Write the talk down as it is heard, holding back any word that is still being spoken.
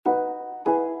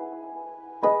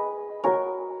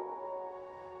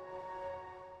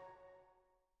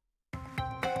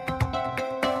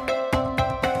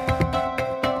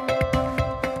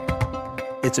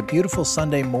It's a beautiful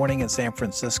Sunday morning in San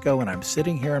Francisco, and I'm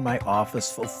sitting here in my office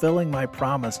fulfilling my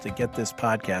promise to get this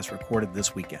podcast recorded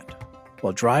this weekend.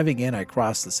 While driving in, I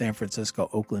crossed the San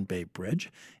Francisco-Oakland Bay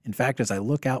Bridge. In fact, as I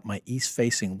look out my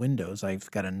east-facing windows, I've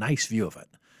got a nice view of it.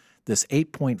 This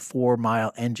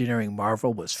 8.4-mile engineering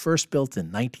marvel was first built in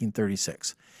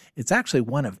 1936. It's actually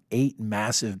one of 8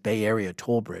 massive Bay Area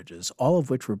toll bridges, all of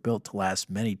which were built to last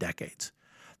many decades.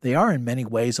 They are in many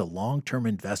ways a long-term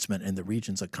investment in the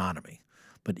region's economy.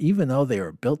 But even though they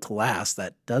are built to last,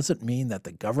 that doesn't mean that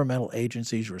the governmental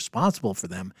agencies responsible for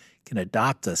them can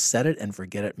adopt a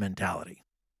set-it-and-forget-it mentality.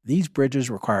 These bridges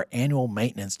require annual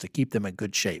maintenance to keep them in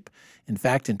good shape. In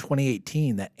fact, in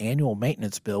 2018, the annual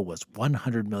maintenance bill was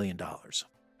 $100 million.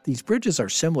 These bridges are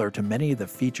similar to many of the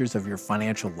features of your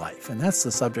financial life, and that's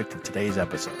the subject of today's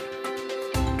episode.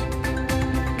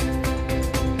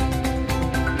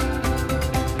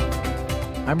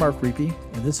 I'm Mark Riepe,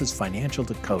 and this is Financial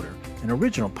Decoder, an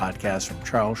original podcast from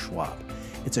Charles Schwab.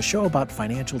 It's a show about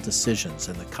financial decisions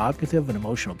and the cognitive and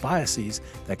emotional biases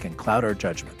that can cloud our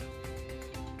judgment.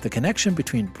 The connection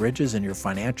between bridges and your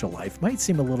financial life might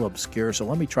seem a little obscure, so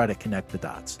let me try to connect the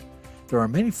dots. There are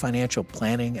many financial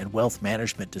planning and wealth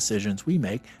management decisions we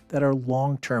make that are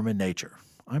long-term in nature.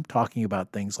 I'm talking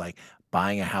about things like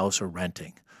buying a house or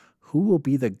renting. Who will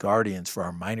be the guardians for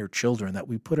our minor children that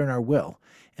we put in our will?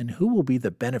 And who will be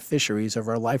the beneficiaries of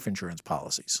our life insurance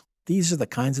policies? These are the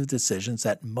kinds of decisions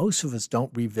that most of us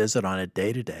don't revisit on a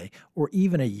day-to-day or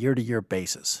even a year-to-year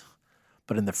basis.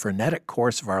 But in the frenetic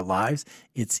course of our lives,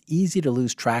 it's easy to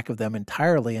lose track of them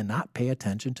entirely and not pay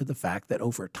attention to the fact that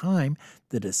over time,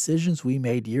 the decisions we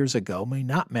made years ago may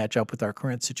not match up with our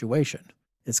current situation.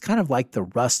 It's kind of like the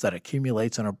rust that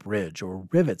accumulates on a bridge or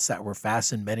rivets that were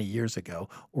fastened many years ago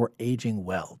or aging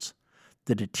welds.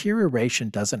 The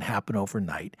deterioration doesn't happen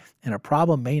overnight, and a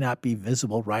problem may not be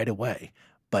visible right away,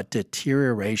 but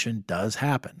deterioration does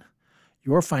happen.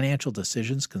 Your financial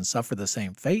decisions can suffer the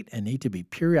same fate and need to be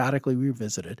periodically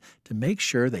revisited to make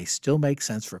sure they still make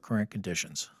sense for current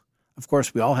conditions. Of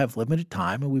course, we all have limited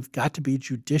time, and we've got to be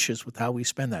judicious with how we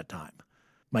spend that time.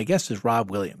 My guest is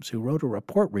Rob Williams, who wrote a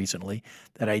report recently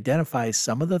that identifies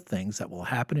some of the things that will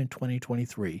happen in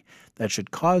 2023 that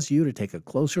should cause you to take a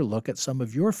closer look at some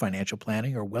of your financial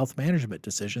planning or wealth management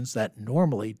decisions that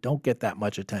normally don't get that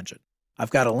much attention. I've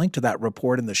got a link to that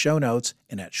report in the show notes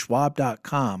and at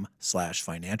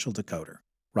schwab.com/financial decoder.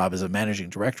 Rob is a managing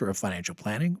director of financial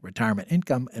planning, retirement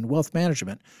income, and wealth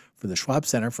management for the Schwab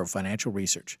Center for Financial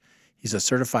Research. He's a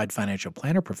certified financial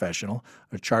planner professional,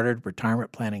 a chartered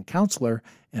retirement planning counselor,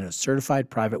 and a certified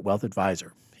private wealth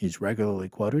advisor. He's regularly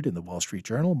quoted in the Wall Street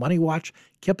Journal, Money Watch,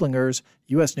 Kiplinger's,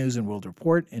 U.S. News and World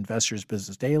Report, Investors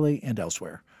Business Daily, and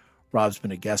elsewhere. Rob's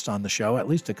been a guest on the show at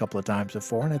least a couple of times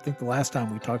before, and I think the last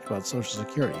time we talked about Social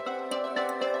Security.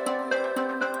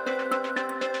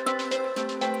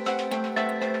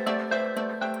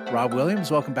 Rob Williams,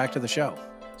 welcome back to the show.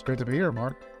 It's great to be here,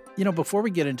 Mark. You know, before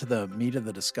we get into the meat of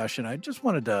the discussion, I just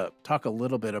wanted to talk a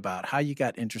little bit about how you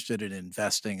got interested in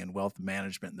investing and wealth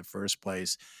management in the first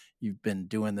place. You've been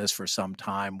doing this for some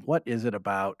time. What is it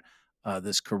about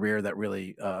this career that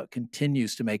really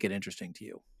continues to make it interesting to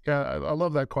you? Yeah, I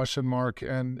love that question, Mark.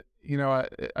 And, you know,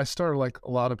 I started like a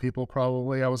lot of people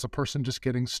probably. I was a person just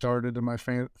getting started in my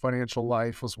financial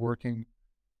life, was working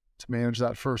to manage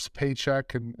that first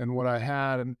paycheck and what I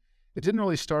had. And it didn't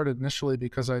really start initially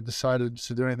because I decided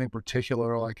to do anything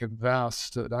particular like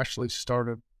invest. It actually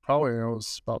started probably when I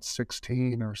was about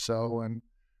 16 or so. And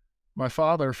my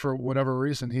father, for whatever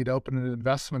reason, he'd opened an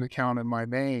investment account in my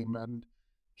name. And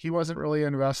he wasn't really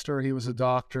an investor. He was a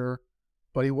doctor,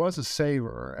 but he was a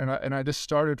saver. And I just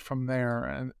started from there.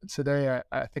 And today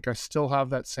I think I still have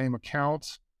that same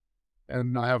account.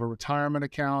 And I have a retirement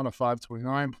account, a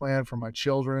 529 plan for my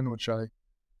children, which I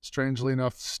strangely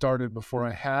enough started before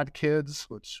I had kids,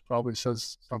 which probably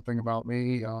says something about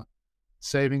me.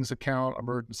 Savings account,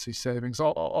 emergency savings,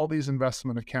 all these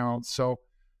investment accounts. So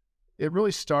it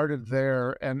really started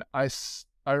there. And I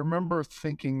remember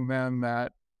thinking then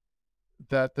that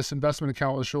this investment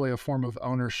account was really a form of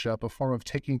ownership, a form of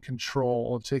taking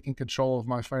control of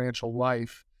my financial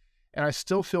life. And I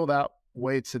still feel that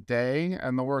way today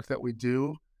and the work that we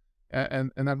do.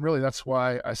 And then really that's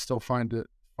why I still find it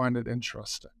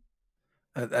interesting.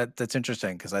 That's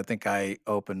interesting because I think I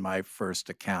opened my first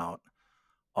account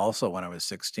also when I was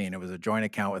 16. It was a joint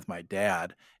account with my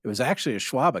dad. It was actually a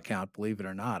Schwab account, believe it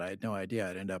or not. I had no idea.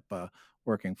 I'd end up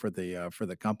working for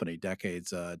the company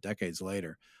decades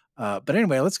later. But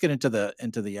anyway, let's get into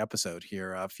the episode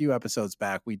here. A few episodes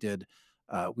back, we did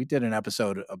an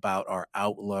episode about our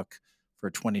outlook for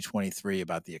 2023,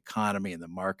 about the economy and the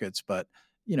markets. But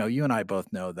you know, you and I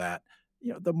both know that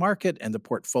The market and the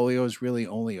portfolio is really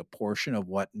only a portion of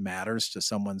what matters to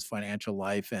someone's financial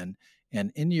life. And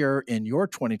in your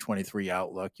 2023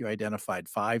 outlook, you identified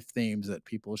five themes that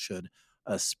people should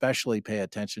especially pay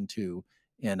attention to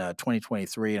in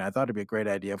 2023. And I thought it'd be a great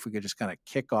idea if we could just kind of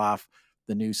kick off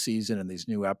the new season and these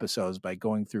new episodes by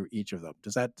going through each of them.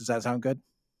 Does that sound good?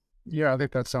 Yeah, I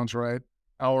think that sounds right.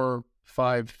 Our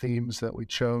five themes that we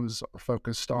chose are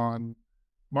focused on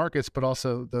markets, but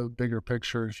also the bigger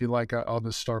picture. If you like, I'll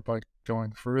just start by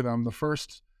going through them. The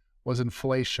first was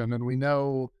inflation, and we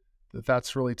know that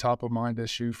that's really top of mind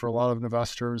issue for a lot of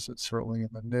investors. It's certainly in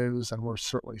the news, and we're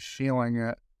certainly feeling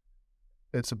it.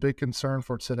 It's a big concern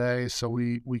for today, so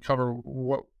we cover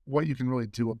what you can really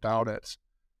do about it.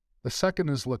 The second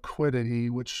is liquidity,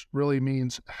 which really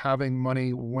means having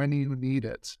money when you need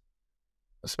it,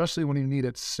 especially when you need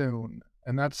it soon.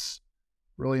 And that's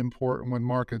really important when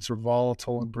markets are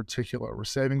volatile in particular. We're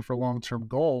saving for long-term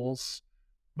goals,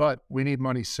 but we need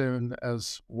money soon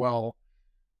as well.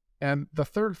 And the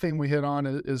third thing we hit on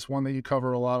is one that you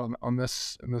cover a lot on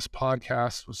this in this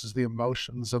podcast, which is the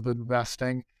emotions of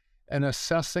investing and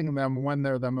assessing them when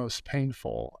they're the most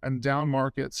painful. And down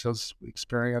markets, as we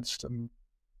experienced in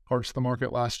parts of the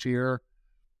market last year,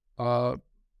 uh,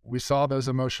 we saw those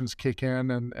emotions kick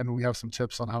in, and we have some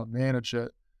tips on how to manage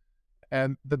it.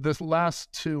 And this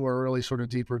last two are really sort of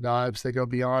deeper dives. They go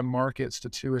beyond markets to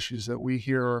two issues that we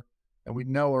hear and we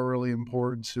know are really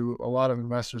important to a lot of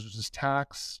investors, which is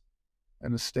tax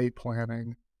and estate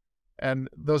planning. And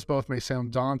those both may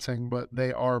sound daunting, but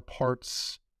they are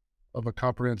parts of a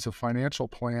comprehensive financial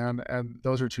plan. And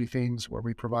those are two themes where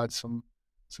we provide some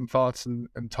thoughts and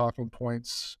talking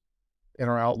points in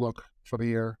our outlook for the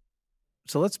year.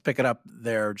 So let's pick it up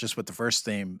there just with the first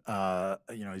theme.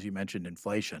 As you mentioned,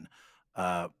 inflation,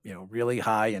 really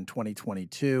high in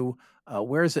 2022.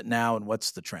 Where is it now and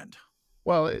what's the trend?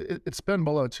 Well, it's been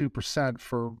below 2%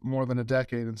 for more than a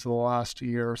decade into the last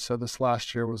year. So this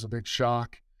last year was a big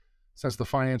shock. Since the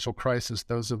financial crisis,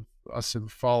 those of us who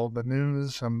followed the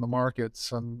news and the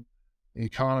markets and the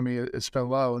economy, it's been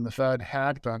low, and the Fed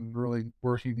had been really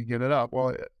working to get it up.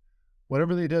 Well,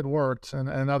 whatever they did worked, and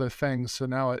other things. So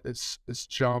now it's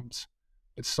jumped.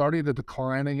 It's starting to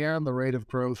decline again. The rate of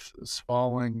growth is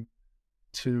falling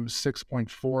to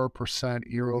 6.4%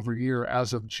 year over year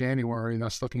as of January.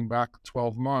 That's looking back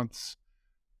 12 months.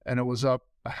 And it was up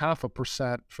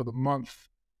 0.5% for the month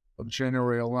of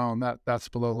January alone. That's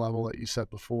below level that you said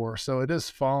before. So it is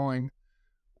falling.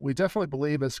 We definitely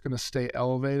believe it's going to stay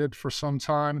elevated for some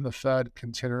time. The Fed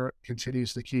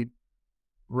continues to keep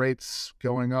rates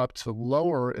going up to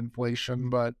lower inflation,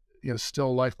 but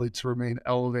still likely to remain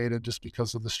elevated just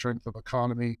because of the strength of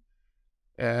economy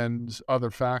and other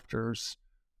factors.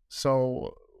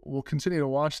 So we'll continue to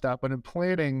watch that. But in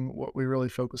planning, what we really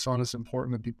focus on is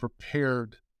important to be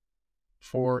prepared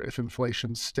for if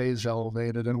inflation stays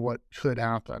elevated and what could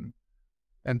happen,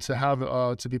 and to have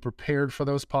to be prepared for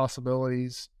those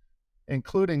possibilities,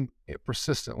 including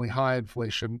persistently high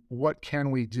inflation. What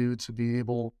can we do to be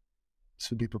able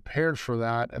to be prepared for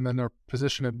that? And then our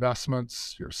position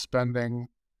investments, your spending,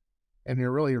 and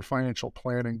your financial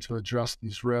planning to address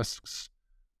these risks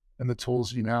and the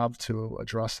tools you have to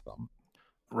address them.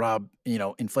 Rob,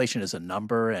 inflation is a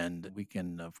number, and we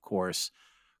can, of course,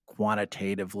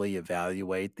 quantitatively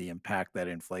evaluate the impact that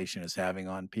inflation is having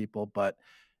on people, but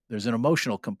there's an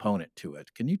emotional component to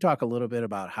it. Can you talk a little bit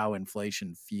about how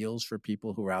inflation feels for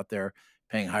people who are out there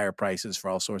paying higher prices for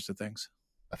all sorts of things?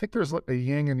 I think there's like a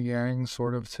yin and yang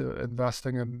sort of to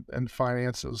investing in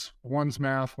finances. One's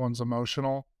math, one's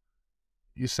emotional.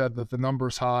 You said that the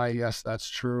number's high. Yes, that's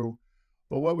true.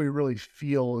 But what we really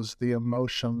feel is the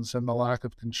emotions and the lack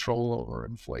of control over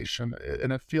inflation.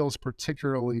 And it feels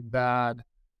particularly bad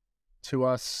to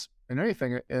us in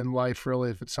anything in life,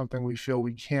 really, if it's something we feel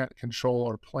we can't control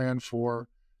or plan for.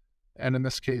 And in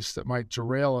this case, that might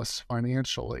derail us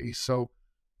financially. So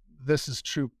this is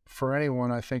true for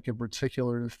anyone, I think, in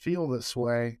particular, to feel this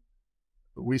way.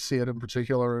 We see it in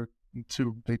particular in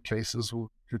two big cases.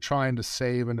 You're trying to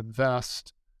save and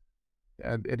invest,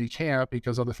 and you can't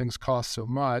because other things cost so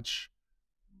much.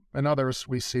 And others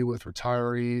we see with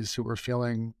retirees who are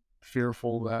feeling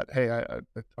fearful that, hey,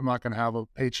 I'm not going to have a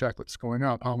paycheck that's going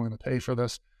up. How am I going to pay for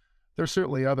this? There's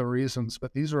certainly other reasons,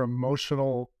 but these are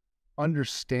emotional,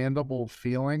 understandable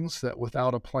feelings that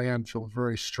without a plan feel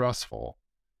very stressful.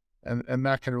 And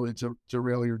that can really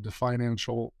derail your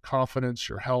financial confidence,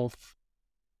 your health,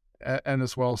 and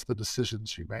as well as the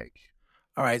decisions you make.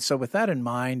 All right. So with that in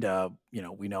mind,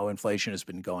 we know inflation has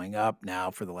been going up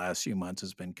now for the last few months,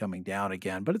 has been coming down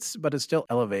again, but it's still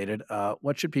elevated.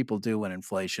 What should people do when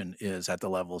inflation is at the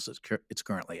levels it's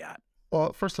currently at?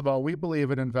 Well, first of all, we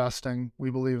believe in investing.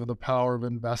 We believe in the power of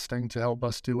investing to help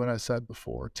us do what I said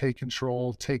before: take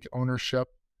control, take ownership,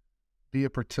 be a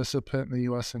participant in the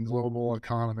U.S. and global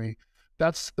economy.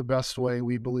 That's the best way,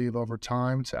 we believe, over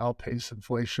time to outpace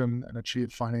inflation and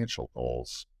achieve financial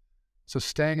goals. So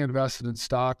staying invested in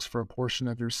stocks for a portion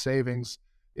of your savings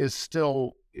is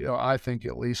still, I think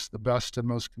at least, the best and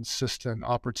most consistent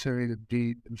opportunity to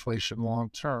beat inflation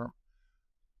long term.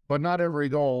 But not every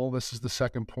goal, this is the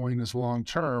second point, is long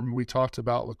term. We talked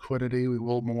about liquidity. We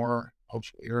will more,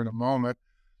 hopefully, here in a moment.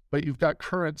 But you've got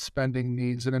current spending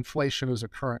needs, and inflation is a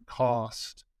current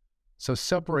cost. So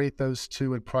separate those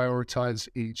two and prioritize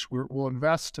each. We'll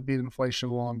invest to beat inflation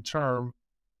long term,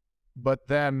 but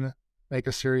then make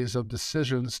a series of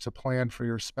decisions to plan for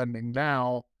your spending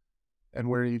now and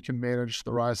where you can manage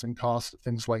the rising costs of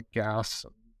things like gas,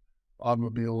 and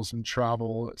automobiles, and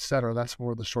travel, et cetera. That's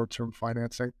more the short-term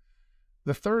financing.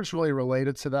 The third is really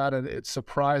related to that, and it's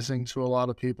surprising to a lot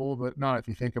of people, but not if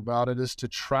you think about it, is to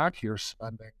track your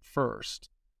spending first.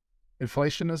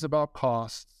 Inflation is about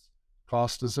costs.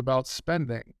 Cost is about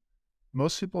spending.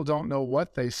 Most people don't know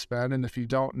what they spend, and if you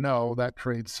don't know, that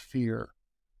creates fear.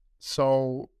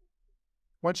 So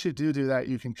once you do that,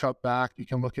 you can cut back. You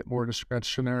can look at more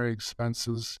discretionary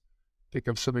expenses. Think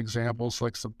of some examples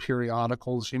like some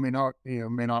periodicals you may not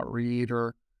read,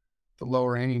 or the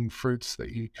lower hanging fruits that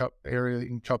you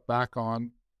can cut back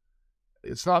on.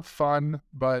 It's not fun,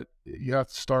 but you have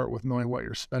to start with knowing what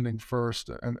you're spending first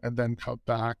and then cut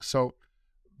back. So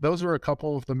those are a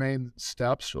couple of the main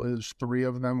steps. Really, there's three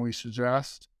of them we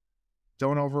suggest.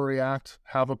 Don't overreact,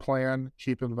 have a plan,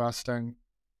 keep investing,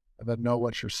 and then know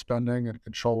what you're spending and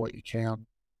control what you can.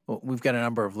 Well, we've got a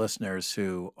number of listeners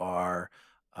who are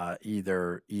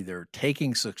either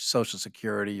taking Social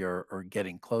Security or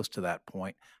getting close to that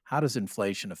point. How does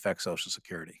inflation affect Social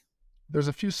Security? There's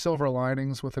a few silver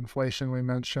linings with inflation we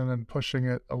mentioned, and pushing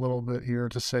it a little bit here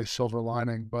to say silver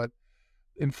lining, but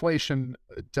inflation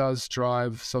does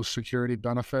drive Social Security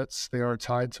benefits. They are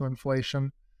tied to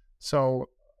inflation. So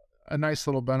a nice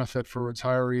little benefit for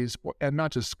retirees, and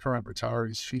not just current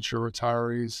retirees, future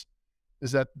retirees,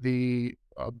 is that the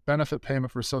benefit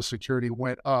payment for Social Security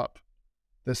went up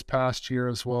this past year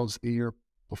as well as the year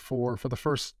before, for the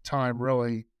first time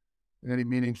really in any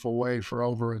meaningful way for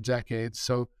over a decade.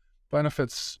 So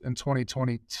benefits in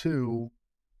 2022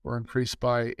 were increased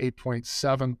by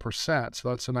 8.7%. So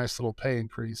that's a nice little pay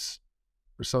increase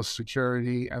for Social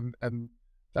Security. And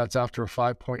that's after a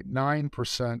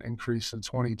 5.9% increase in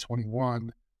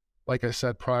 2021. Like I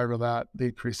said, prior to that, the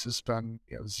increase has been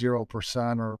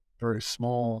 0% or very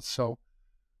small. So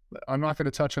I'm not going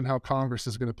to touch on how Congress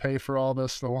is going to pay for all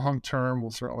this. The long term,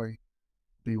 we'll certainly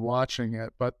be watching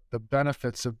it. But the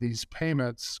benefits of these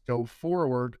payments go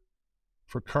forward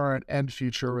for current and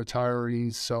future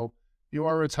retirees. So you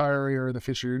are a retiree or in the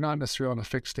future, you're not necessarily on a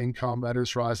fixed income that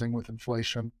is rising with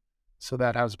inflation. So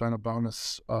that has been a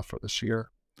bonus for this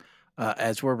year.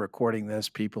 As we're recording this,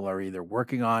 people are either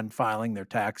working on filing their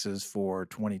taxes for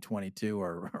 2022,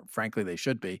 or frankly, they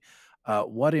should be.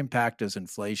 What impact does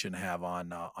inflation have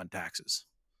on taxes?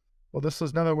 Well, this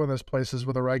is another one of those places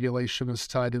where the regulation is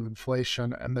tied to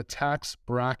inflation, and the tax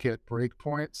bracket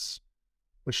breakpoints,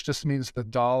 which just means the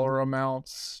dollar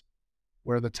amounts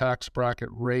where the tax bracket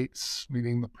rates,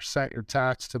 meaning the percent you're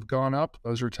taxed, have gone up.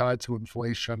 Those are tied to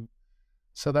inflation.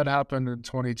 So that happened in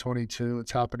 2022.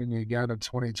 It's happening again in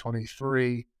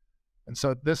 2023. And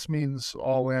so this means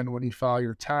all in, when you file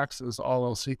your taxes, all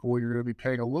else equal, you're going to be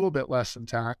paying a little bit less in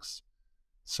tax.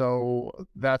 So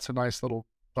that's a nice little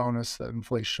bonus that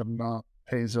inflation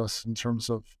pays us in terms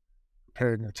of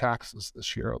paying your taxes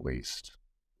this year, at least.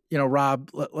 Rob,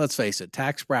 let's face it,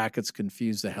 tax brackets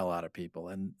confuse the hell out of people.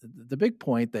 And the big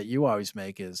point that you always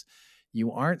make is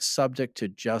you aren't subject to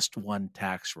just one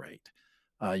tax rate.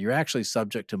 You're actually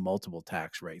subject to multiple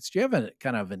tax rates. Do you have a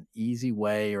kind of an easy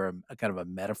way or a kind of a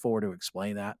metaphor to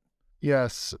explain that?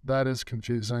 Yes, that is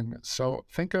confusing. So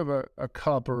think of a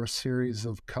cup or a series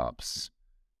of cups.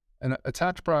 And a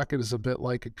tax bracket is a bit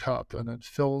like a cup, and it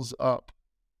fills up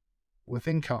with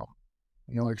income,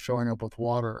 like filling up with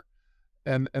water.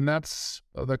 And that's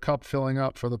the cup filling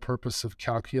up for the purpose of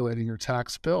calculating your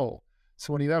tax bill.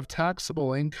 So when you have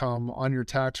taxable income on your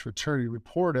tax return, you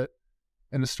report it,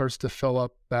 and it starts to fill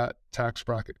up that tax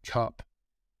bracket cup.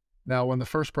 Now, when the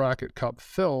first bracket cup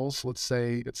fills, let's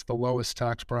say it's the lowest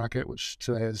tax bracket, which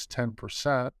today is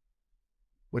 10%,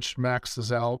 which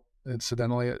maxes out,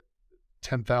 incidentally, at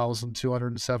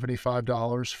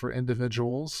 $10,275 for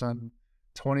individuals and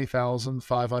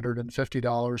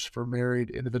 $20,550 for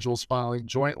married individuals filing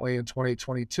jointly in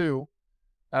 2022.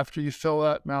 After you fill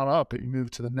that amount up, you move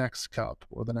to the next cup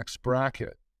or the next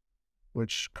bracket.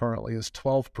 which currently is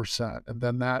 12%. And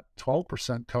then that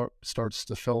 12% cup starts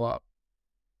to fill up.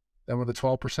 Then when the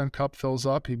 12% cup fills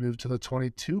up, you move to the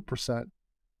 22%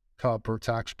 cup or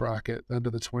tax bracket, then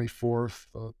to the 24th,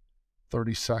 the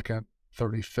 32nd,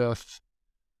 35th,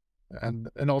 and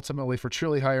ultimately for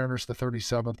truly high earners, the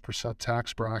 37th percent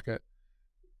tax bracket.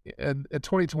 And in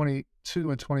 2022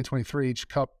 and 2023, each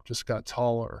cup just got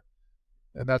taller,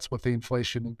 and that's with the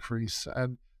inflation increase.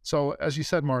 And so, as you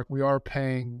said, Mark, we are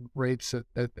paying rates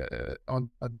on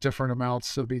different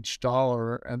amounts of each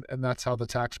dollar, and that's how the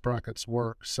tax brackets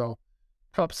work. So,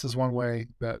 cups is one way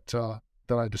that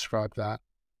I describe that.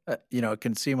 It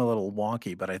can seem a little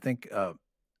wonky, but I think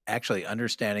actually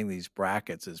understanding these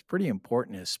brackets is pretty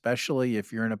important, especially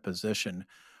if you're in a position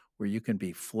where you can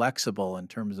be flexible in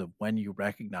terms of when you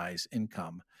recognize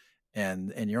income.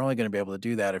 And you're only going to be able to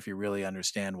do that if you really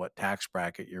understand what tax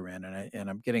bracket you're in. And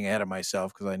I'm getting ahead of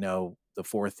myself because I know the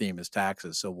fourth theme is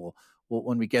taxes. So we'll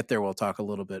when we get there, we'll talk a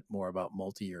little bit more about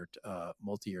multi-year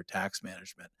tax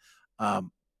management.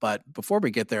 But before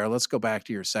we get there, let's go back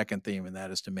to your second theme, and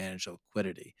that is to manage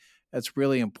liquidity. That's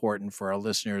really important for our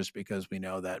listeners because we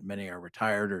know that many are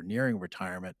retired or nearing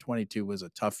retirement. 2022 was a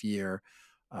tough year.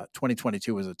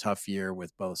 2022 was a tough year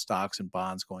with both stocks and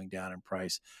bonds going down in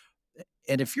price.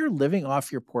 And if you're living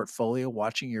off your portfolio,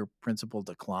 watching your principal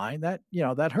decline,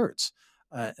 that hurts.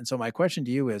 And so my question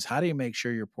to you is, how do you make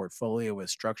sure your portfolio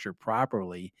is structured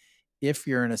properly if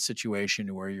you're in a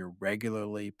situation where you're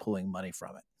regularly pulling money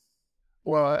from it?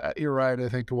 Well, you're right. I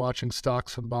think watching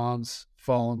stocks and bonds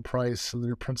fall in price and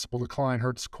your principal decline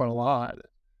hurts quite a lot,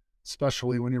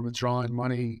 especially when you're withdrawing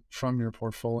money from your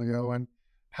portfolio. And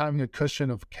having a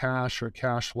cushion of cash or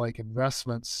cash-like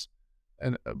investments,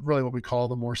 and really what we call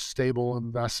the more stable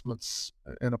investments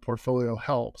in a portfolio,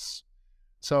 helps.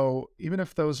 So even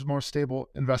if those more stable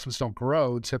investments don't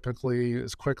grow typically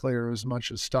as quickly or as much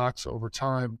as stocks over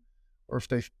time, or if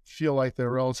they feel like they're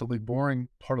a relatively boring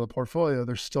part of the portfolio,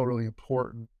 they're still really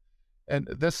important. And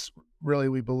this really,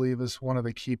 we believe, is one of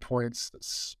the key points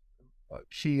that's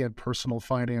key in personal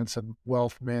finance and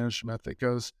wealth management that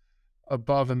goes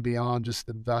above and beyond just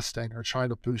investing or trying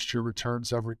to boost your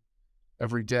returns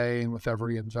every day and with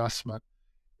every investment.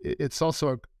 It's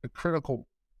also a critical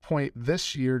point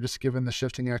this year, just given the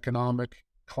shifting economic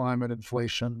climate,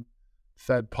 inflation,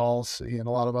 Fed policy, and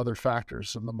a lot of other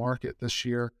factors in the market this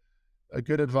year. A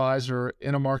good advisor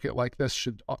in a market like this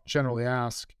should generally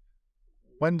ask,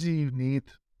 when do you need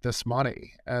this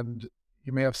money? And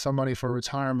you may have some money for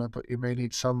retirement, but you may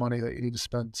need some money that you need to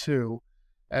spend too.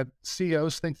 And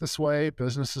CEOs think this way,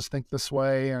 businesses think this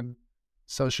way, and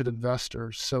so should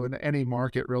investors. So in any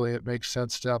market, really, it makes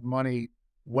sense to have money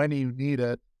when you need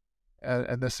it,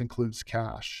 and this includes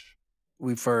cash.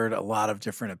 We've heard a lot of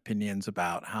different opinions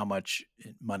about how much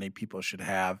money people should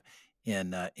have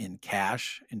in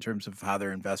cash in terms of how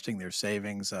they're investing their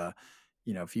savings. A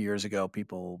few years ago,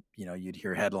 people, you'd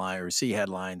hear see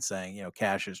headlines saying,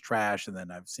 cash is trash. And then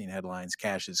I've seen headlines,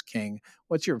 cash is king.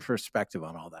 What's your perspective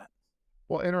on all that?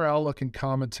 Well, in our outlook and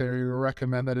commentary, we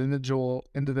recommend that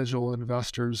individual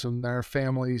investors and their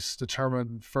families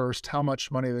determine first how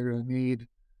much money they're going to need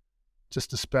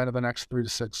just to spend in the next 3 to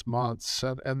 6 months.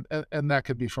 And that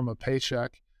could be from a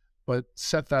paycheck, but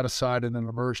set that aside in an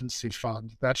emergency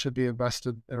fund. That should be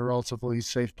invested in a relatively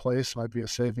safe place, might be a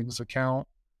savings account.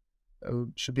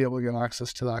 Should be able to get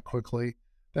access to that quickly.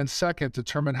 Then second,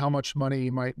 determine how much money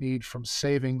you might need from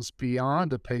savings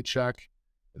beyond a paycheck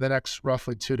the next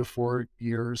roughly 2 to 4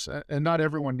 years. And not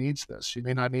everyone needs this. You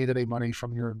may not need any money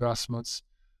from your investments,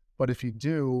 but if you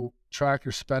do, track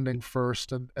your spending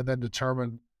first and then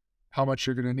determine how much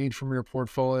you're going to need from your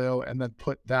portfolio, and then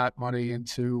put that money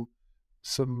into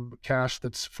some cash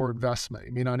that's for investment.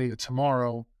 You may not need it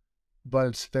tomorrow, but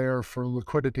it's there for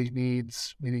liquidity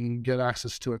needs, meaning you can get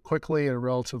access to it quickly at a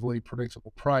relatively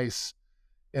predictable price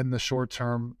in the short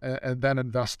term, and then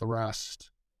invest the rest.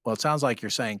 Well, it sounds like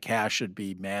you're saying cash should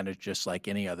be managed just like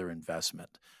any other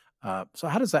investment. So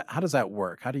how does that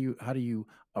work? How do you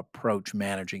approach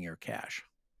managing your cash?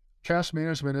 Cash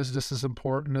management is just as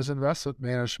important as investment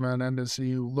management. And as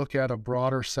you look at a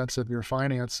broader sense of your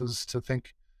finances to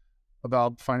think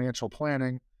about financial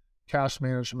planning, cash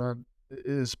management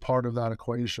is part of that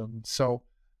equation. So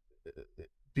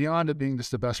beyond it being just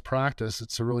the best practice,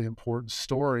 it's a really important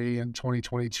story in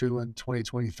 2022 and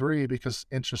 2023 because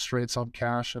interest rates on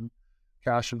cash and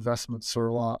cash investments are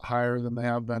a lot higher than they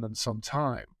have been in some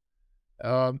time.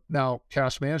 Now,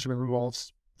 cash management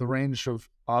involves the range of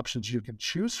options you can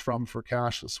choose from for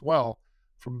cash as well,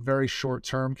 from very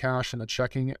short-term cash in a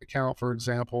checking account, for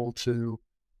example, to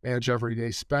manage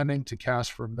everyday spending, to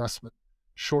cash for investment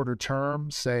shorter term,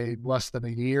 say less than a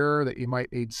year, that you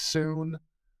might need soon,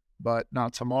 but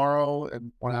not tomorrow,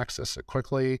 and want to access it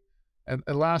quickly. And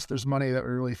last, there's money that we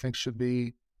really think should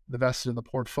be invested in the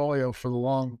portfolio for the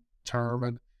long term.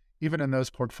 And even in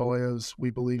those portfolios, we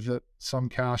believe that some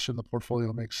cash in the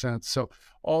portfolio makes sense. So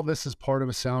all this is part of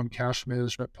a sound cash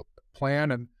management plan,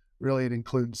 and really it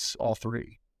includes all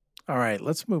three. All right,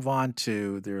 let's move on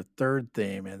to their third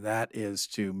theme, and that is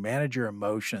to manage your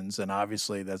emotions. And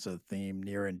obviously, that's a theme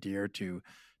near and dear to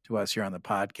us here on the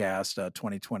podcast.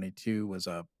 2022 was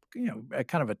a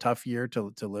kind of a tough year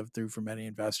to live through for many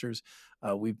investors.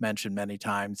 We've mentioned many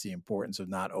times the importance of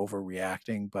not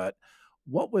overreacting, but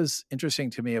what was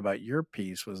interesting to me about your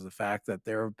piece was the fact that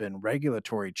there have been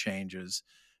regulatory changes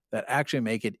that actually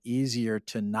make it easier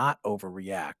to not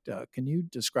overreact. Can you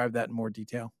describe that in more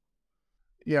detail?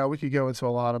 Yeah, we could go into a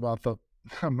lot about the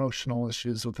emotional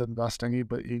issues with investing,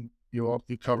 but you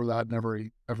cover that in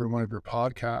every one of your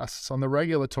podcasts. On the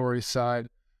regulatory side,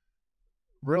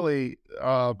 really,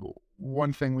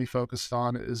 one thing we focused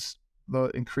on is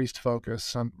the increased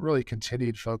focus and really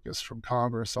continued focus from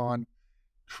Congress on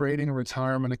creating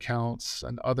retirement accounts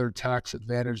and other tax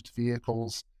advantaged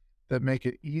vehicles that make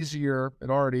it easier.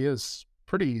 It already is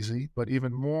pretty easy, but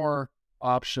even more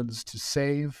options to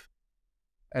save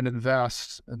and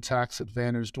invest in tax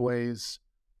advantaged ways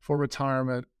for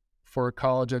retirement, for a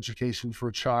college education for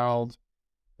a child,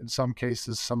 in some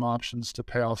cases, some options to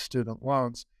pay off student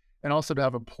loans, and also to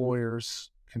have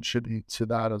employers contribute to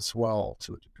that as well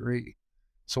to a degree.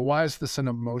 So why is this an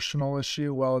emotional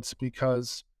issue? Well, it's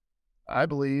because I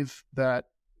believe that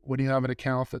when you have an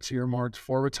account that's earmarked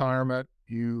for retirement,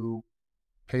 you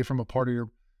pay from a part of your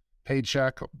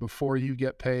paycheck before you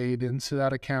get paid into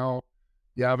that account.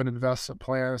 You have an investment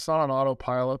plan. It's not on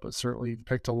autopilot, but certainly you've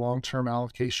picked a long-term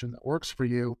allocation that works for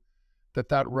you,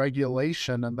 that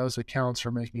regulation and those accounts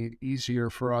are making it easier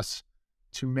for us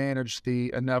to manage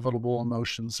the inevitable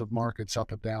emotions of markets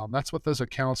up and down. That's what those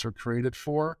accounts are created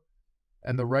for.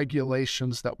 And the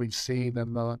regulations that we've seen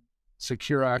in the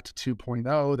Secure Act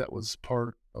 2.0, that was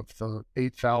part of the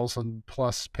 8,000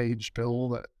 plus page bill,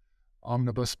 that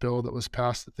omnibus bill that was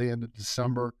passed at the end of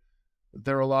December,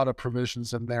 there are a lot of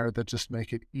provisions in there that just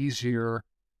make it easier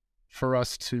for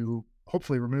us to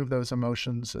hopefully remove those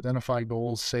emotions, identify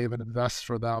goals, save and invest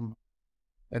for them,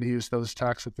 and use those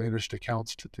tax advantaged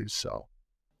accounts to do so.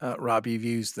 Rob, you've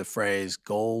used the phrase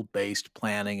goal-based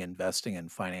planning, investing,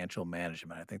 and financial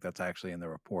management. I think that's actually in the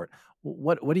report.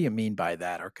 What do you mean by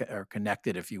that, or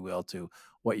connected, if you will, to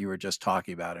what you were just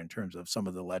talking about in terms of some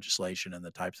of the legislation and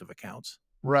the types of accounts?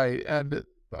 Right. And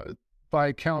by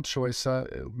account choice,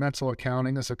 mental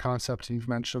accounting is a concept you've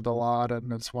mentioned a lot,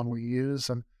 and it's one we use.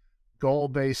 And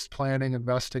goal-based planning,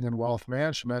 investing, and wealth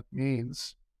management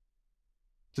means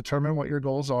determine what your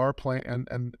goals are, plan,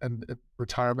 and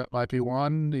retirement might be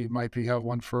one. You might have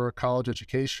one for a college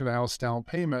education, a house down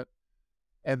payment,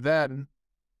 and then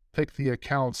pick the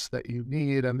accounts that you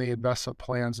need and the investment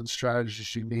plans and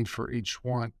strategies you need for each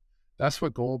one. That's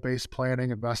what goal-based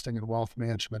planning, investing, and wealth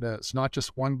management is. Not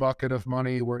just one bucket of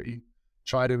money where you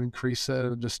try to increase it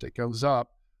and just it goes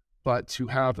up, but to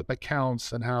have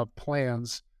accounts and have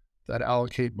plans that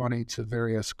allocate money to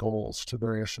various goals, to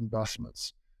various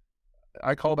investments.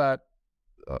 I call that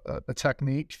a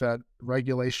technique that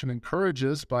regulation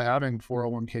encourages by having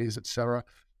 401ks, et cetera,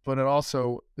 but it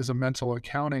also is a mental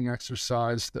accounting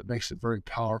exercise that makes it very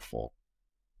powerful.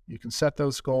 You can set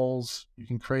those goals, you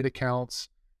can create accounts,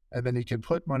 and then you can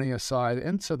put money aside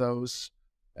into those.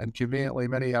 And conveniently,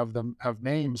 many of them have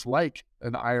names like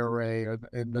an IRA, an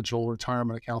individual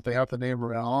retirement account. They have the name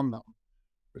right on them,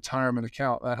 retirement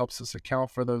account. That helps us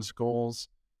account for those goals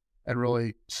and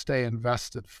really stay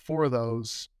invested for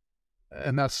those.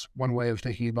 And that's one way of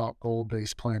thinking about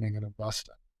goal-based planning and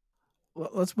investing.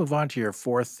 Well, let's move on to your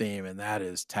fourth theme, and that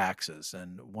is taxes.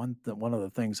 And one of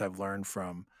the things I've learned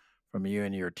from you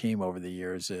and your team over the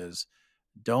years is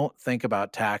don't think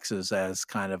about taxes as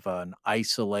kind of an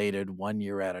isolated 1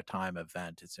 year at a time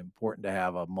event. It's important to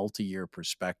have a multi-year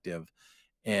perspective.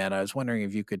 And I was wondering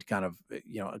if you could kind of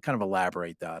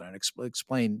elaborate that and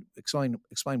explain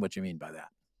what you mean by that.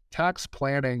 Tax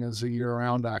planning is a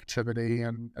year-round activity,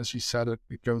 and as you said, it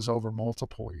goes over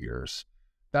multiple years.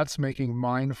 That's making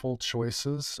mindful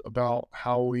choices about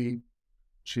how we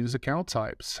choose account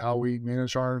types, how we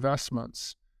manage our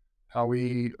investments, how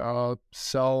we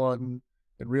sell and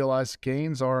realize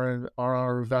gains on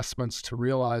our investments to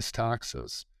realize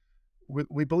taxes.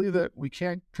 We believe that we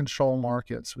can't control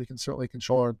markets. We can certainly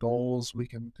control our goals. We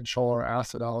can control our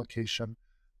asset allocation,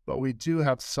 but we do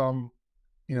have some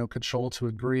control to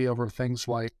agree over things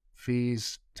like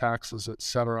fees, taxes, et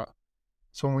cetera.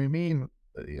 So when we mean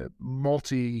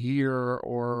multi-year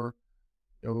or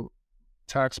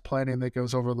tax planning that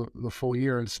goes over the full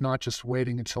year. It's not just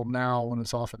waiting until now when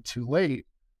it's often too late.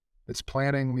 It's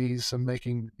planning these and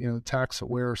making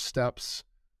tax-aware steps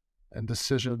and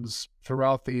decisions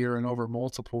throughout the year and over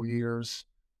multiple years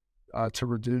to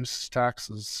reduce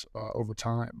taxes over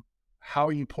time. How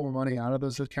you pull money out of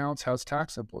those accounts has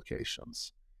tax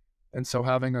implications. And so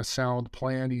having a sound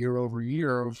plan year over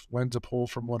year of when to pull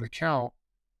from what account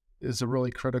is a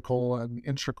really critical and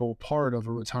integral part of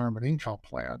a retirement income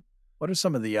plan. What are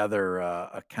some of the other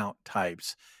account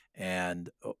types, and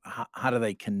how do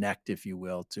they connect, if you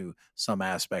will, to some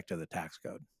aspect of the tax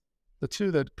code? The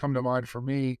two that come to mind for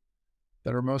me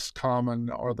that are most common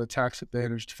are the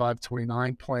tax-advantaged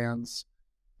 529 plans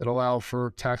that allow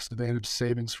for tax-advantaged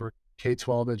savings for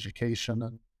K-12 education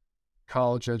and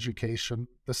college education.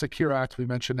 The Secure Act we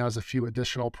mentioned has a few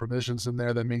additional provisions in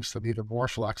there that makes them even more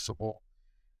flexible.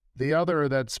 The other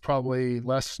that's probably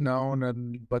less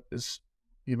known but is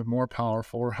even more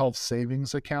powerful are health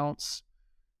savings accounts.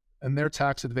 And they're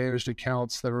tax-advantaged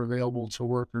accounts that are available to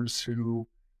workers who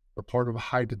are part of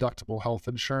high deductible health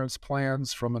insurance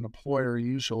plans from an employer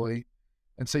usually.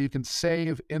 And so you can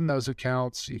save in those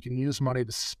accounts. You can use money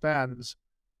to spend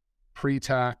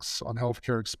pre-tax on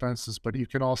healthcare expenses, but you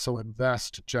can also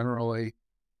invest generally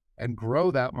and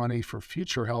grow that money for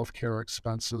future healthcare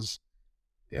expenses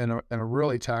in a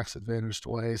really tax-advantaged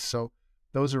way. So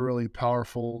those are really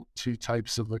powerful two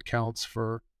types of accounts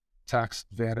for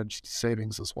tax-advantaged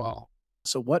savings as well.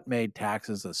 So what made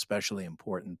taxes especially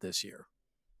important this year?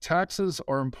 Taxes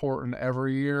are important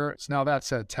every year. Now, that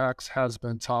said, tax has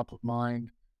been top of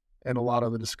mind in a lot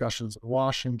of the discussions in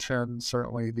Washington.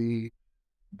 Certainly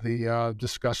the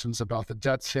discussions about the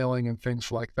debt ceiling and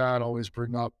things like that always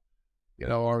bring up,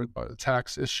 our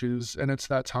tax issues. And it's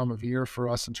that time of year for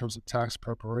us in terms of tax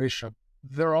preparation.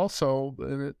 They're also,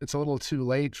 it's a little too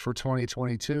late for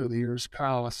 2022, the year's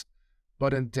passed,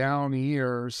 but in down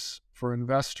years for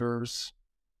investors,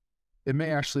 it may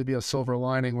actually be a silver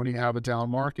lining when you have a down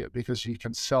market because you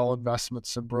can sell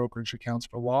investments and brokerage accounts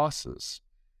for losses.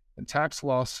 And tax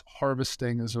loss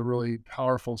harvesting is a really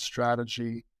powerful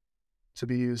strategy to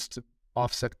be used to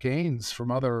offset gains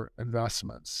from other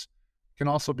investments. It can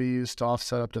also be used to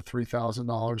offset up to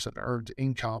 $3,000 in earned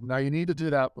income. Now, you need to do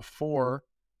that before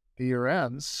the year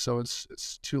ends, so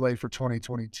it's too late for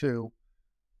 2022.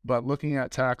 But looking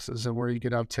at taxes and where you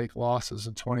could take losses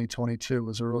in 2022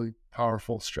 was a really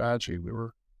powerful strategy we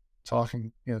were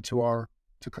talking to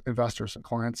investors and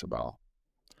clients about.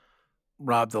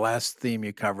 Rob, the last theme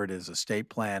you covered is estate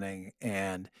planning,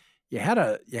 and you had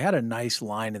a nice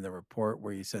line in the report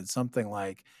where you said something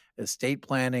like estate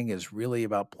planning is really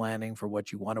about planning for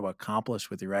what you want to accomplish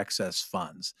with your excess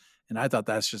funds. And I thought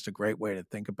that's just a great way to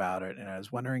think about it. And I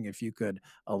was wondering if you could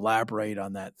elaborate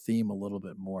on that theme a little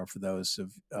bit more for those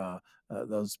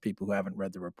people who haven't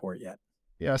read the report yet.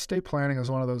 Yeah, estate planning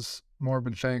is one of those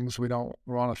morbid things we don't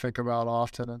want to think about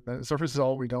often, and as a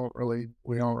result, we don't really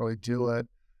do it.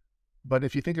 But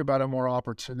if you think about it more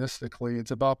opportunistically,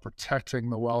 it's about protecting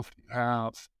the wealth you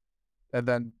have and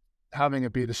then having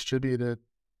it be distributed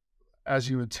as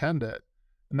you intend it.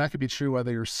 And that could be true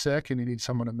whether you're sick and you need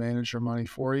someone to manage your money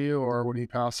for you or when you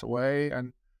pass away.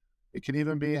 And it can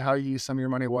even be how you use some of your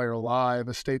money while you're alive.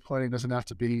 Estate planning doesn't have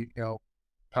to be,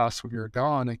 past when you're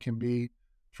gone. It can be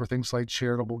for things like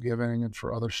charitable giving and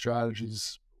for other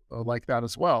strategies like that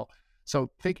as well.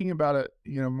 So thinking about it,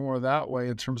 more that way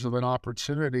in terms of an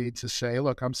opportunity to say,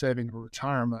 look, I'm saving for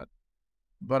retirement,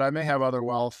 but I may have other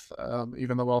wealth,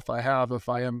 even the wealth I have, if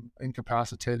I am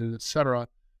incapacitated, et cetera.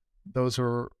 Those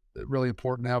are really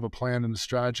important to have a plan and a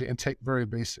strategy and take very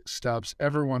basic steps.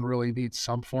 Everyone really needs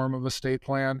some form of estate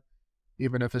plan,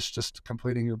 even if it's just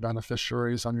completing your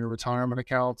beneficiaries on your retirement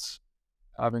accounts,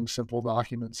 having simple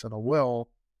documents and a will.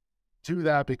 Do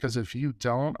that because if you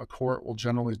don't, a court will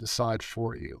generally decide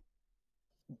for you.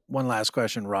 One last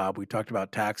question, Rob. We talked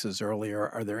about taxes earlier.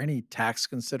 Are there any tax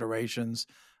considerations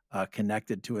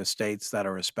connected to estates that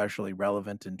are especially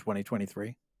relevant in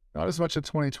 2023? Not as much in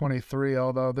 2023,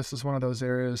 although this is one of those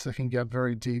areas that can get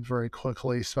very deep very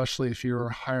quickly, especially if you're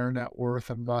a higher net worth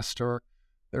investor.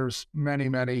 There's many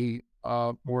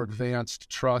more advanced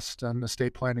trust and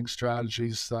estate planning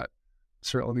strategies that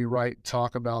certainly be right to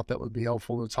talk about that would be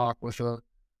helpful to talk with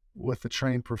a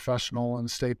trained professional in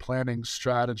estate planning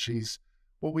strategies.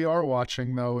 What we are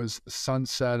watching, though, is the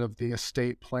sunset of the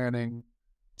estate planning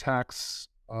tax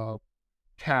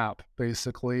cap,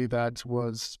 basically, that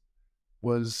was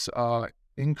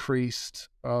increased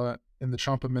in the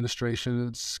Trump administration.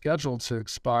 It's scheduled to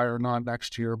expire not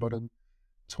next year, but in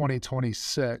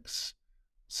 2026.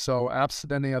 So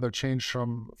absent any other change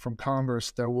from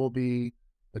Congress, there will be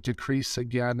a decrease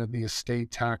again in the estate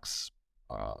tax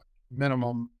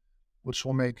minimum, which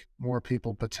will make more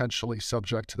people potentially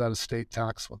subject to that estate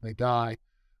tax when they die.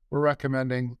 We're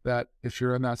recommending that if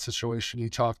you're in that situation, you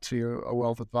talk to a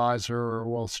wealth advisor or a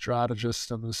wealth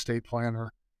strategist and an estate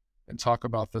planner and talk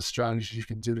about the strategies you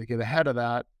can do to get ahead of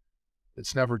that.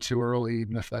 It's never too early,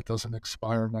 even if that doesn't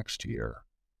expire next year.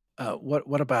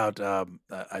 What about,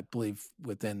 I believe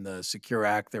within the Secure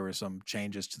Act, there were some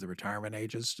changes to the retirement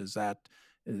ages. Is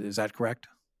that correct?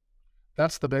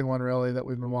 That's the big one, really, that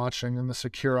we've been watching in the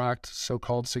Secure Act,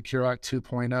 so-called Secure Act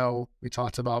 2.0 we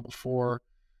talked about before.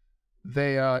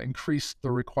 They increased the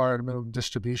required minimum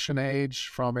distribution age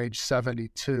from age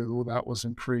 72. That was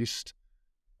increased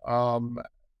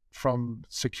from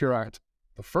Secure Act,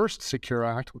 the first Secure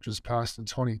Act, which was passed in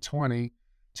 2020,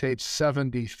 to age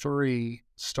 73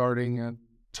 starting in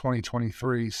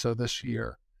 2023, so this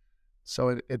year. So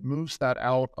it moves that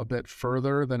out a bit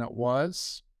further than it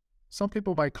was. Some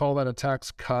people might call that a tax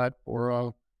cut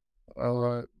or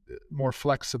a more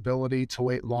flexibility to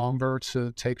wait longer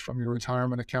to take from your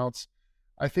retirement accounts.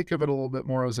 I think of it a little bit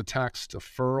more as a tax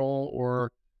deferral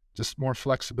or just more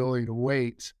flexibility to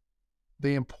wait.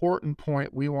 The important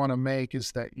point we want to make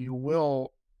is that you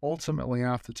will ultimately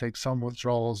have to take some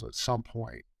withdrawals at some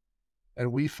point.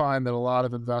 And we find that a lot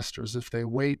of investors, if they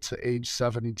wait to age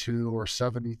 72 or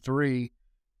 73,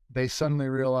 they suddenly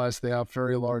realize they have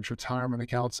very large retirement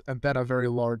accounts and then a very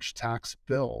large tax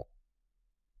bill.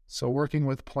 So working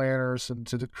with planners and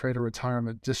to create a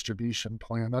retirement distribution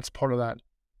plan, that's part of that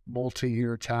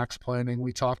multi-year tax planning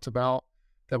we talked about,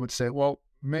 that would say, well,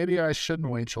 maybe I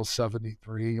shouldn't wait till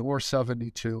 73 or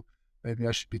 72. Maybe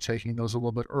I should be taking those a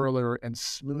little bit earlier, and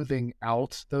smoothing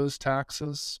out those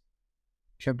taxes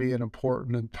can be an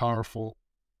important and powerful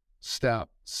step.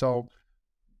 So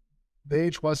the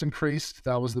age was increased.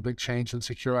 That was the big change in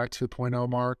Secure Act 2.0,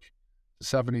 Mark, to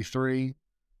 73.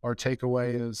 Our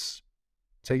takeaway is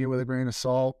take it with a grain of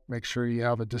salt. Make sure you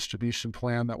have a distribution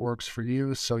plan that works for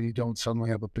you so you don't suddenly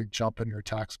have a big jump in your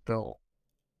tax bill.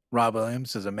 Rob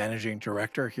Williams is a managing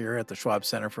director here at the Schwab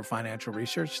Center for Financial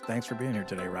Research. Thanks for being here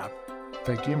today, Rob.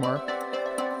 Thank you, Mark.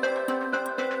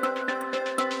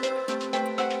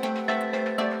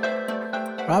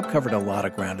 Rob covered a lot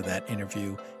of ground in that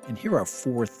interview, and here are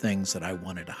 4 things that I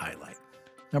wanted to highlight.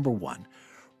 Number 1,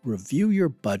 review your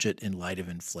budget in light of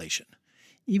inflation.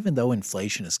 Even though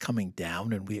inflation is coming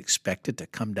down and we expect it to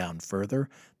come down further,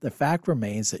 the fact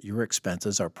remains that your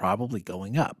expenses are probably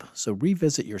going up, so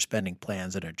revisit your spending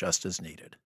plans and adjust as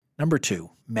needed. Number 2,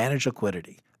 manage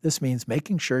liquidity. This means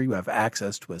making sure you have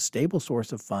access to a stable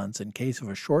source of funds in case of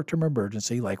a short-term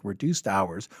emergency like reduced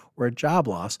hours or a job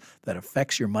loss that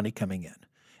affects your money coming in.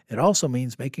 It also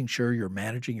means making sure you're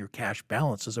managing your cash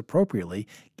balances appropriately,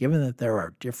 given that there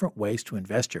are different ways to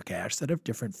invest your cash that have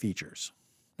different features.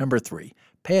 Number 3,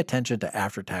 pay attention to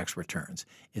after-tax returns.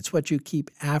 It's what you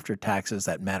keep after taxes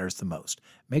that matters the most.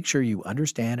 Make sure you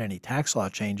understand any tax law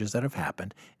changes that have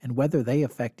happened and whether they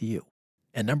affect you.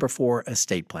 And number 4,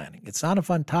 estate planning. It's not a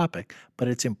fun topic, but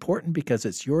it's important because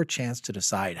it's your chance to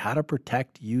decide how to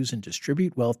protect, use, and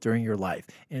distribute wealth during your life.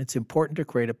 And it's important to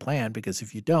create a plan because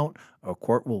if you don't, a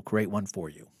court will create one for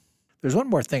you. There's one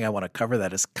more thing I want to cover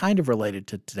that is kind of related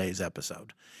to today's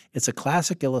episode. It's a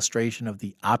classic illustration of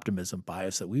the optimism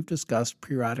bias that we've discussed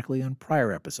periodically on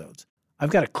prior episodes. I've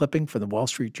got a clipping from the Wall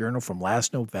Street Journal from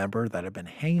last November that I've been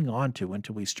hanging on to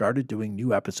until we started doing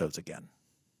new episodes again.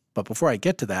 But before I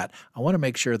get to that, I want to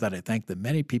make sure that I thank the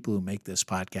many people who make this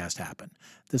podcast happen.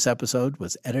 This episode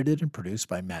was edited and produced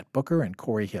by Matt Booker and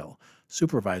Corey Hill.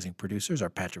 Supervising producers are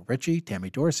Patrick Ritchie, Tammy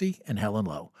Dorsey, and Helen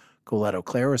Lowe. Colette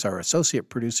Auclair is our associate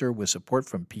producer with support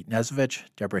from Pete Nezevich,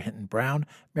 Deborah Hinton-Brown,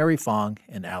 Mary Fong,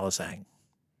 and Alice Ang.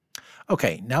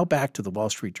 Okay, now back to the Wall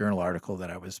Street Journal article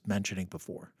that I was mentioning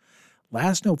before.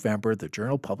 Last November, the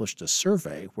Journal published a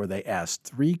survey where they asked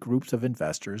 3 groups of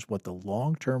investors what the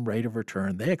long-term rate of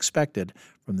return they expected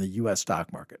from the U.S.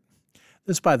 stock market.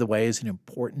 This, by the way, is an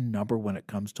important number when it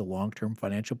comes to long-term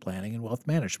financial planning and wealth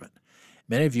management.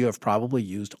 Many of you have probably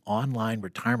used online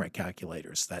retirement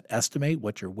calculators that estimate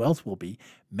what your wealth will be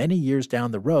many years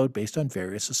down the road based on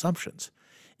various assumptions.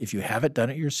 If you haven't done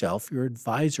it yourself, your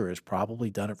advisor has probably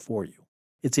done it for you.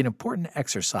 It's an important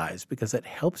exercise because it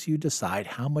helps you decide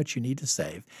how much you need to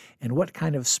save and what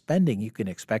kind of spending you can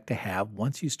expect to have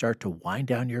once you start to wind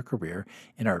down your career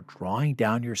and are drawing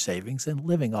down your savings and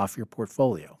living off your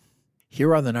portfolio.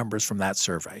 Here are the numbers from that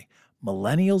survey.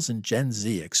 Millennials and Gen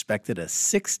Z expected a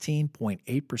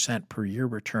 16.8% per year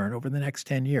return over the next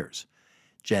 10 years.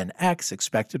 Gen X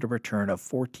expected a return of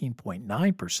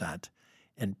 14.9%,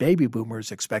 and baby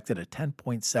boomers expected a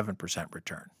 10.7%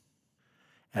 return.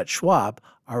 At Schwab,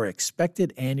 our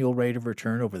expected annual rate of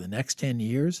return over the next 10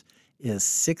 years is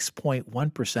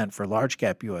 6.1% for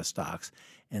large-cap U.S. stocks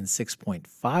and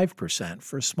 6.5%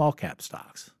 for small-cap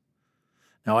stocks.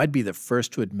 Now, I'd be the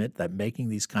first to admit that making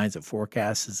these kinds of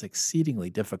forecasts is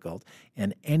exceedingly difficult,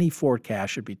 and any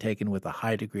forecast should be taken with a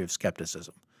high degree of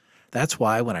skepticism. That's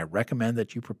why when I recommend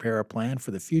that you prepare a plan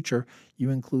for the future, you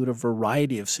include a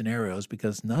variety of scenarios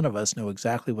because none of us know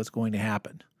exactly what's going to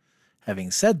happen.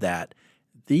 Having said that,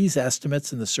 these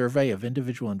estimates in the survey of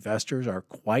individual investors are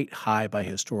quite high by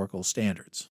historical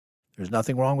standards. There's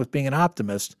nothing wrong with being an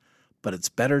optimist, but it's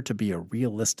better to be a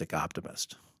realistic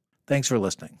optimist. Thanks for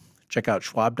listening. Check out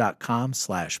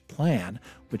schwab.com/plan,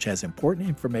 which has important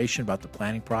information about the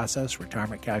planning process,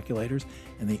 retirement calculators,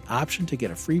 and the option to get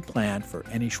a free plan for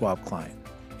any Schwab client.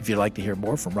 If you'd like to hear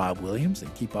more from Rob Williams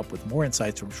and keep up with more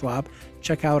insights from Schwab,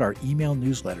 check out our email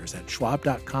newsletters at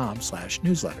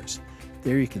schwab.com/newsletters.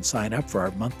 There you can sign up for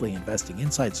our monthly Investing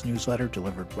Insights newsletter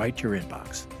delivered right to your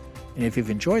inbox. And if you've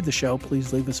enjoyed the show,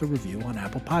 please leave us a review on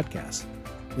Apple Podcasts.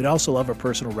 We'd also love a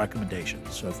personal recommendation,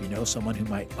 so if you know someone who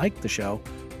might like the show,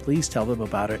 please tell them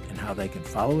about it and how they can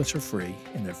follow us for free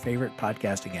in their favorite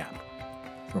podcasting app.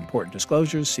 For important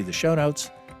disclosures, see the show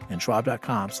notes and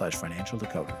schwab.com/financial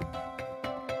decoder.